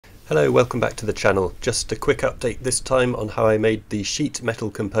Hello, welcome back to the channel. Just a quick update this time on how I made the sheet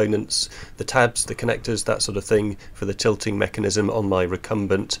metal components, the tabs, the connectors, that sort of thing for the tilting mechanism on my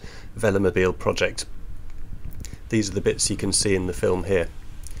Recumbent velomobile project. These are the bits you can see in the film here.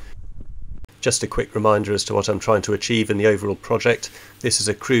 Just a quick reminder as to what I'm trying to achieve in the overall project. This is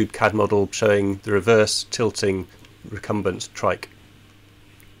a crude CAD model showing the reverse tilting recumbent trike.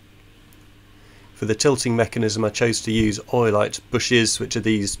 For the tilting mechanism I chose to use Oilite bushes, which are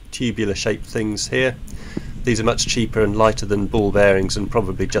these tubular shaped things here. These are much cheaper and lighter than ball bearings and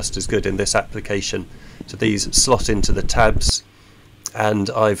probably just as good in this application. So these slot into the tabs and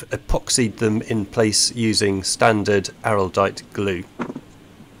I've epoxied them in place using standard Oillight glue.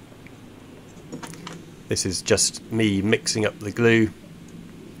 This is just me mixing up the glue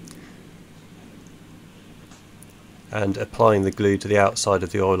and applying the glue to the outside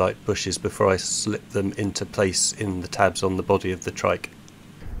of the Oilite bushes before I slip them into place in the tabs on the body of the trike.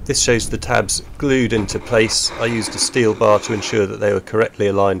 This shows the tabs glued into place. I used a steel bar to ensure that they were correctly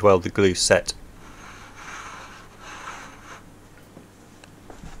aligned while the glue set.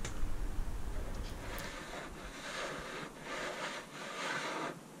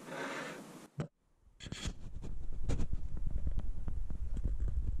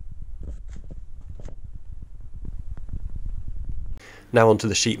 Now onto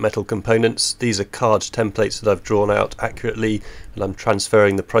the sheet metal components. These are card templates that I've drawn out accurately, and I'm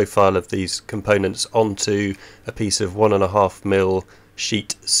transferring the profile of these components onto a piece of 1.5mm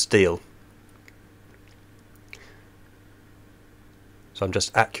sheet steel. So I'm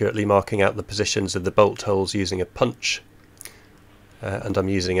just accurately marking out the positions of the bolt holes using a punch, and I'm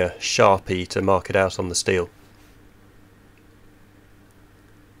using a Sharpie to mark it out on the steel.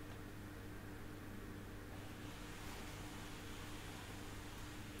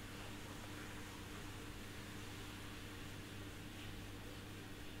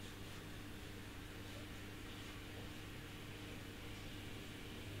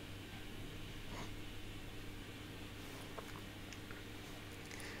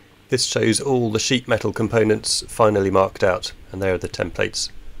 This shows all the sheet metal components finally marked out, and there are the templates.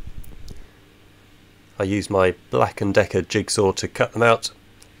 I use my Black & Decker jigsaw to cut them out,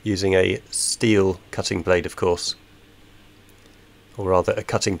 using a steel cutting blade of course, or rather a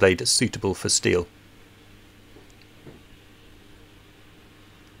cutting blade suitable for steel.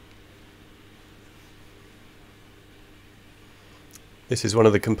 This is one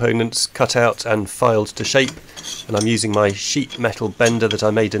of the components cut out and filed to shape, and I'm using my sheet metal bender that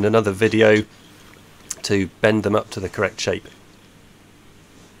I made in another video to bend them up to the correct shape.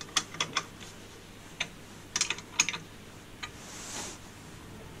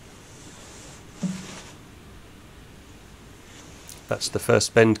 That's the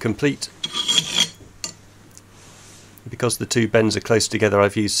first bend complete. Because the two bends are close together,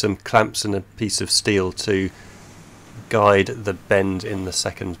 I've used some clamps and a piece of steel to guide the bend in the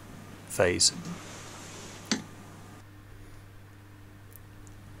second phase.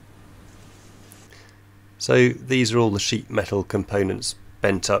 So these are all the sheet metal components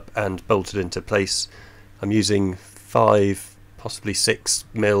bent up and bolted into place. I'm using 5, possibly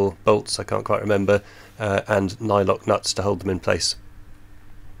 6mm bolts, I can't quite remember, and nylock nuts to hold them in place.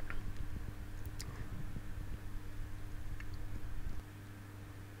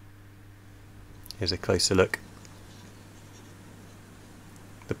 Here's a closer look.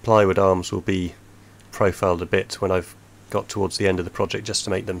 The plywood arms will be profiled a bit when I've got towards the end of the project, just to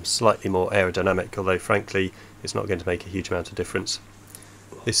make them slightly more aerodynamic, although frankly it's not going to make a huge amount of difference.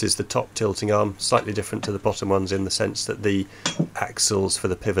 This is the top tilting arm, slightly different to the bottom ones in the sense that the axles for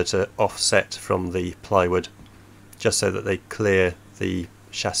the pivot are offset from the plywood, just so that they clear the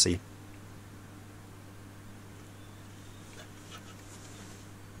chassis.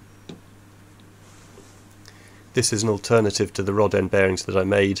 This is an alternative to the rod end bearings that I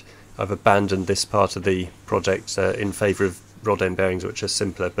made. I've abandoned this part of the project in favour of rod end bearings, which are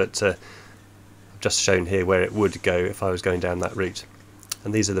simpler, but I've just shown here where it would go if I was going down that route.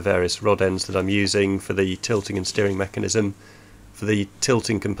 And these are the various rod ends that I'm using for the tilting and steering mechanism. For the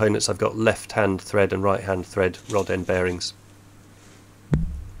tilting components I've got left hand thread and right hand thread rod end bearings.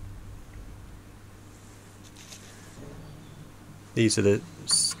 These are the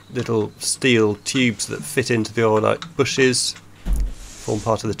little steel tubes that fit into the Oilite bushes, form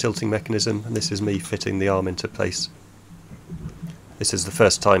part of the tilting mechanism, and this is me fitting the arm into place. This is the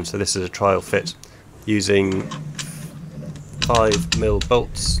first time, so this is a trial fit, using 5mm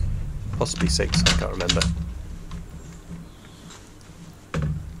bolts, possibly 6, I can't remember.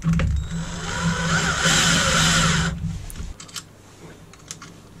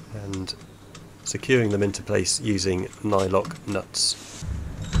 And securing them into place using nylock nuts.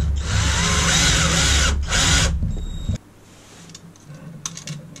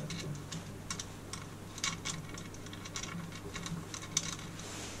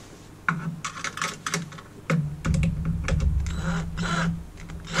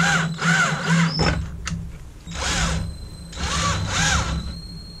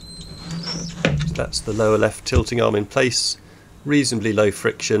 That's the lower left tilting arm in place, reasonably low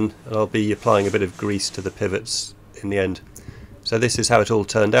friction, and I'll be applying a bit of grease to the pivots in the end. So this is how it all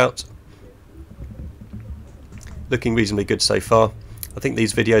turned out. Looking reasonably good so far. I think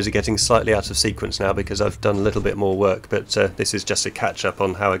these videos are getting slightly out of sequence now because I've done a little bit more work, but this is just a catch up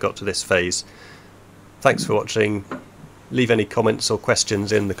on how I got to this phase. Thanks for watching. Leave any comments or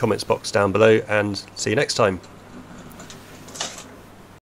questions in the comments box down below, and see you next time.